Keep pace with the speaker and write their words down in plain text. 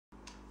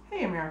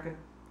Hey America,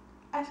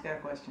 I just got a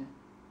question.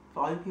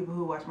 For all you people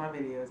who watch my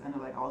videos, I know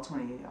like all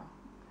 20 of y'all.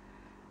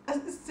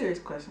 It's a serious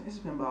question. It's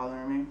just been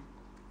bothering me.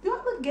 Do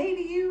I look gay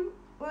to you?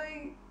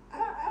 Like,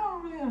 I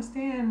don't really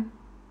understand.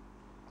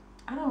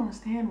 I don't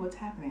understand what's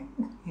happening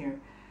here.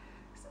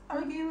 So I'm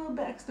gonna give you a little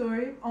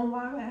backstory on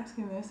why I'm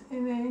asking this.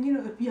 And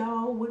then, if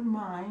y'all wouldn't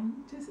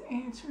mind just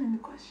answering the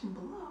question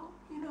below,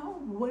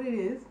 what it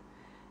is.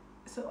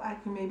 So I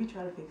can maybe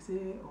try to fix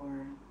it,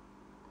 or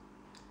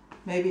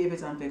maybe if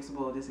it's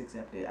unfixable, just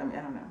accept it. I mean,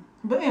 I don't know.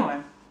 But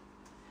anyway,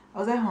 I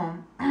was at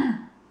home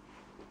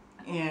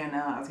and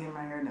I was getting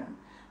my hair done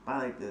by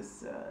like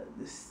this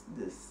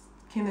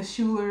Kenneth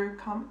Schuler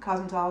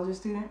cosmetologist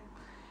student,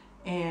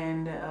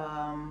 and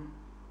I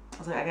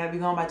was like, I gotta be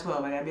gone by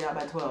 12. I gotta be out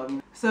by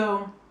 12.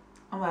 So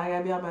I'm like, I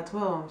gotta be out by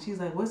 12. She's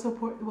like, what's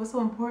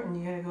so important?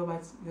 You gotta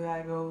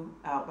go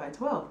out by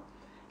 12.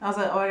 I was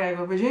like, oh, I gotta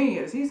go to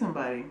Virginia to see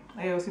somebody.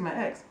 I gotta go see my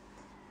ex.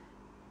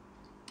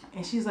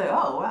 And she's like,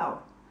 oh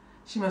wow,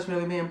 she must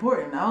really be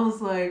important. I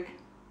was like,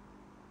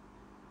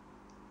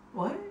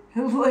 what?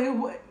 I was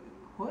like,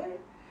 what?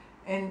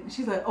 And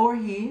she's like, or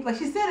he. Like,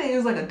 she said it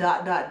was like a ...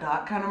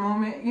 kind of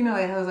moment. It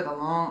was like a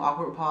long,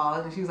 awkward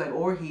pause. And she was like,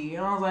 or he.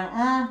 And I was like,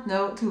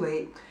 no, too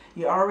late.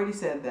 You already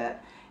said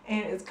that.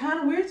 And it's kind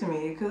of weird to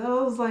me because I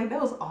was like,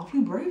 that was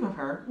awfully brave of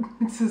her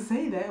to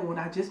say that when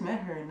I just met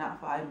her not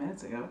 5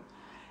 minutes ago.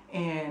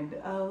 And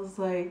I was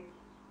like,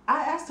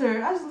 I asked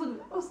her, I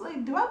was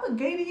like, do I look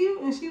gay to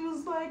you? And she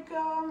was like,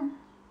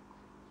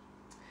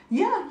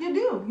 yeah, you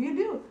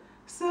do.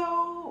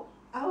 So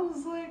I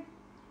was like,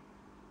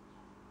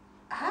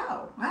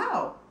 how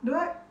do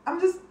I'm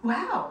just,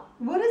 wow,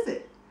 what is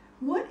it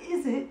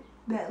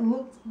that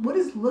what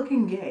is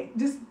looking gay?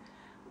 Just,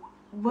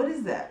 what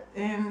is that?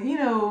 And it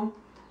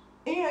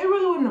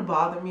really wouldn't have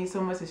bothered me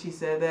so much that she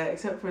said that,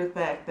 except for the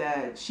fact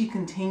that she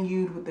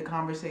continued with the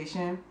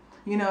conversation.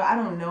 I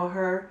don't know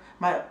her.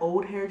 My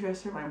old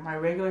hairdresser, my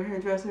regular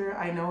hairdresser,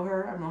 I know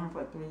her. I've known her for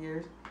like 3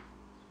 years.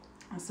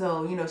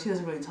 So, she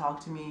doesn't really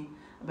talk to me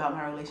about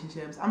my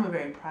relationships. I'm a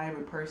very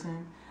private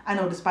person. I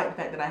know, despite the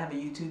fact that I have a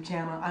YouTube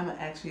channel, I'm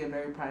actually a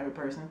very private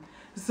person.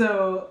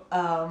 So,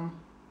 I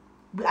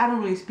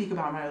don't really speak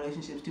about my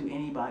relationships to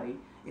anybody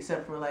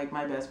except for like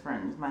my best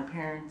friends. My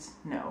parents,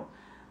 no.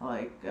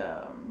 Like,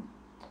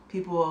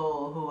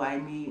 people who I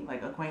meet,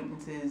 like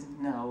acquaintances,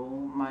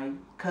 no. My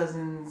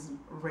cousins,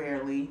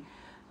 rarely.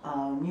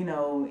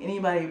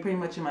 Anybody pretty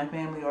much in my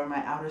family or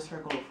my outer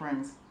circle of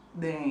friends,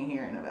 they ain't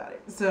hearing about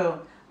it.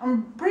 So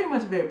I'm pretty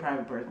much a very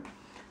private person.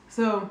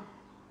 So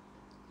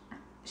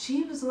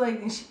she was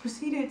like, and she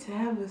proceeded to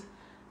have this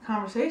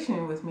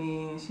conversation with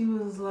me, and she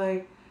was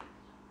like,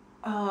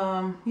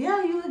 yeah,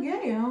 you look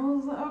gay. And I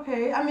was like,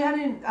 okay. I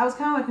mean, I was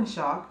kind of like in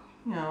shock.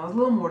 I was a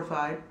little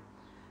mortified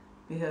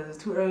because it's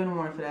too early in the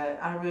morning for that.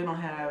 I really don't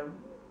have,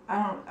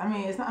 I'm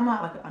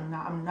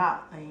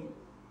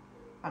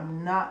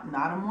not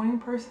a morning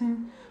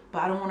person,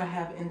 but I don't want to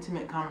have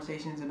intimate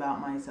conversations about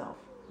myself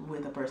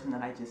with a person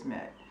that I just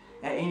met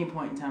at any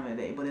point in time of the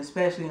day, but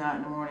especially not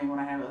in the morning when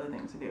I have other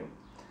things to do.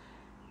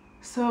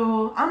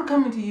 So I'm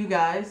coming to you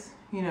guys,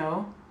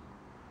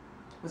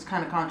 which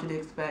kind of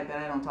contradicts the fact that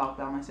I don't talk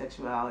about my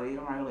sexuality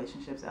or my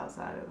relationships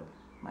outside of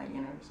my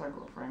inner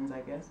circle of friends, I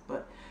guess.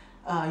 But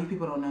you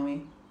people don't know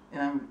me,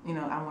 and I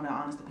want an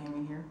honest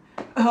opinion here.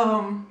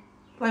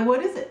 Like,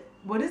 what is it?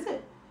 What is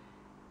it?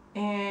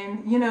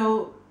 And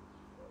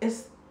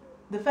it's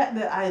the fact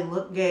that I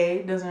look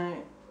gay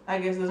doesn't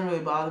really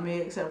bother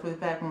me, except for the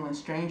fact when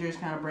strangers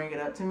kind of bring it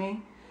up to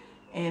me,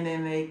 and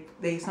then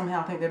they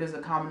somehow think that there's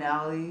a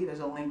commonality, there's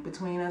a link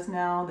between us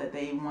now, that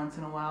they once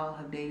in a while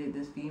have dated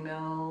this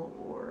female,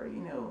 or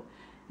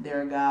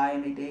they're a guy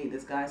and they date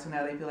this guy, so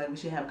now they feel like we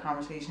should have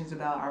conversations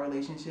about our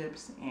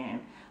relationships,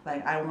 and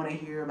like I want to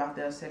hear about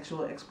their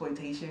sexual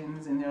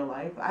exploitations in their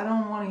life. I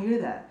don't want to hear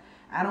that.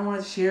 I don't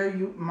want to share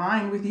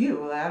mine with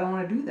you. Like, I don't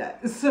want to do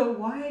that. So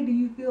why do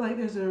you feel like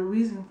there's a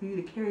reason for you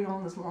to carry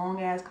on this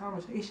long ass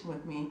conversation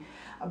with me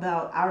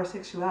about our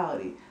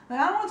sexuality?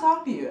 Like, I don't want to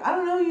talk to you. I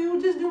don't know you.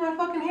 Just do my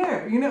fucking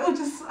hair. I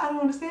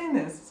don't understand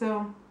this.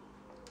 So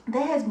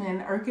that has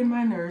been irking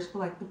my nerves for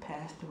like the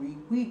past 3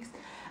 weeks.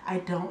 I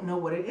don't know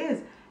what it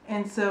is.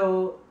 And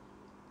so,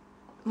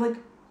 like,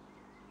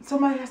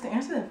 somebody has to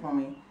answer that for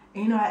me.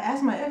 And I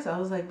asked my ex, I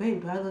was like,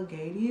 babe, do I look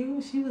gay to you?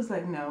 She was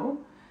like, no.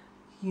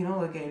 You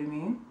don't look gay to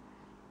me.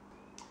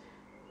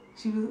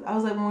 I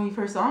was like, when you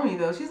first saw me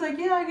though, she's like,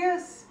 yeah, I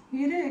guess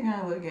you did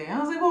kind of look gay. I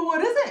was like, well, what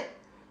is it?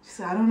 She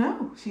said, I don't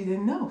know. She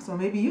didn't know. So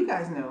maybe you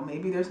guys know.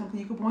 Maybe there's something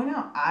you could point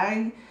out.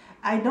 I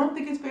don't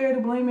think it's fair to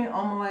blame it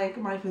on like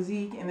my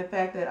physique and the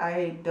fact that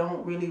I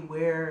don't really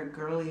wear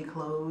girly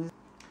clothes.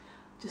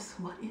 Just,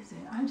 what is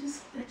it?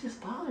 That just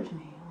bothers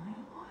me.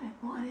 Like,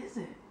 what is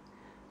it?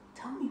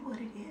 Tell me what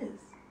it is.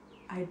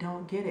 I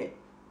don't get it.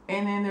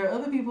 And then there are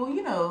other people,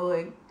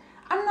 like,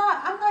 I'm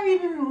not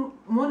even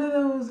one of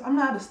those, I'm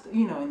not a,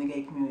 in the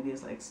gay community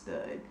it's like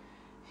stud,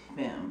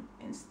 femme,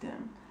 and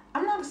stem.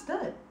 I'm not a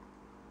stud.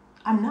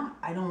 I'm not.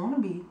 I don't want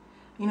to be.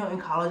 you know, in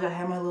college I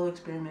had my little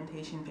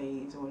experimentation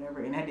phase or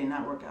whatever, and that did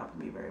not work out for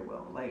me very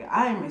well. Like,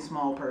 I am a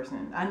small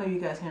person. I know you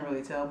guys can't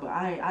really tell, but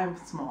I'm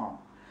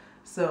small.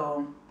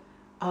 So,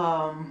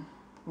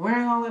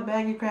 wearing all that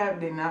baggy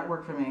crap did not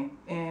work for me.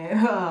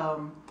 And,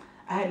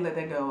 I had to let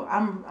that go.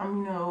 I'm,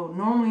 you know,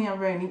 normally I'm a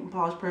very neat and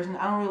polished person.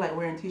 I don't really like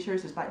wearing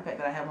t-shirts despite the fact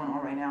that I have one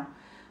on right now,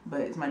 but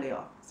it's my day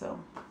off. So,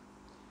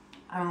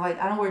 I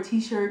don't wear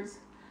t-shirts.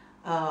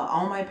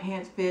 All my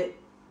pants fit.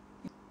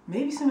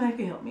 Maybe somebody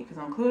can help me because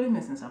I'm clearly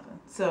missing something.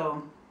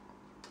 So,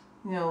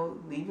 you know,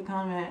 leave a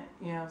comment,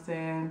 you know what I'm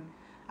saying?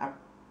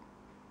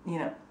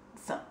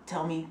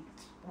 Tell me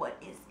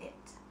what is it.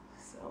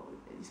 So,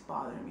 it's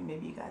bothering me.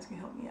 Maybe you guys can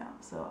help me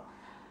out. So,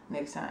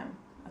 next time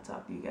I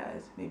talk to you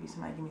guys, maybe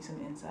somebody give me some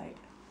insight.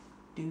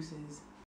 Deuces.